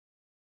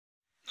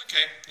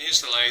Okay,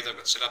 here's the lathe I've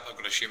got set up. I've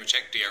got a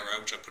Shumatech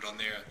DRO which I put on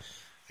there.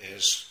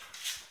 There's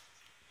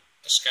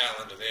a scale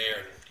under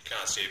there, and you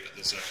can't see it, but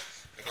there's a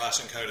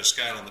glass encoder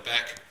scale on the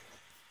back.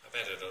 I've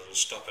added a little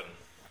stop and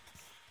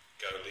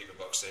go lever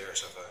box there,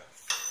 so if I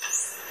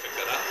pick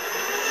that up,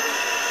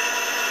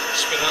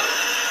 spin up.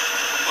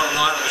 Bottom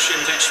line on the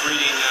Shumatech's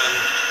reading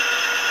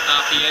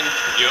RPM,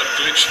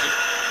 glitch.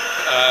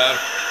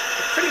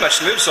 It pretty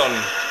much lives on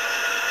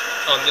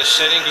this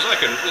setting, because I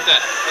can, with that,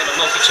 on a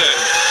multi-turn,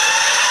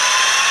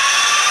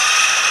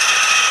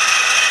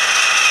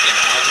 you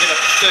know, I can get up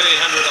to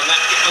 1300 on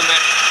that,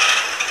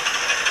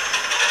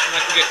 and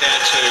I can get down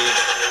to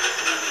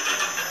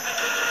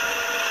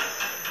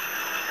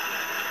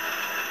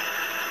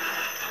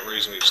a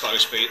reasonably slow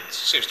speed. It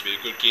seems to be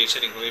a good gear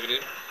setting to leave it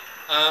in,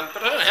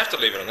 but I don't have to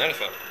leave it on that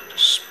if I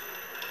just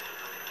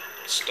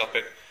stop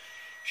it.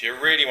 If you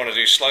really want to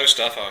do slow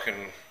stuff, I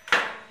can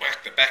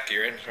whack the back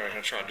gear in. Sorry, I'm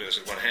going to try and do this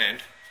with one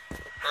hand.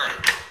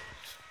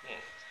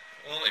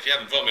 Well, if you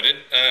haven't vomited,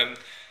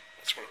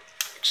 that's what it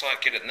looks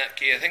like. Get it in that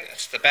gear, I think.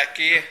 That's the back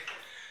gear.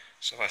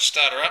 So if I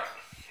start her up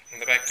in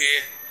the back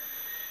gear,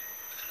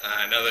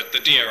 now the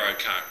DRO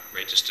can't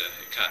register,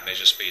 it can't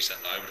measure speeds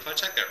that low, but if I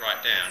take that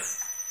right down,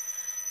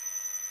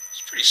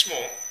 it's pretty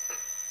small.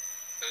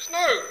 There's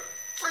no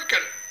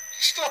freaking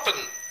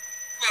stopping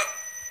the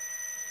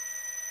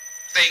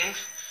thing.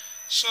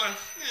 So,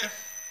 yeah,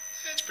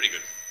 it's pretty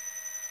good.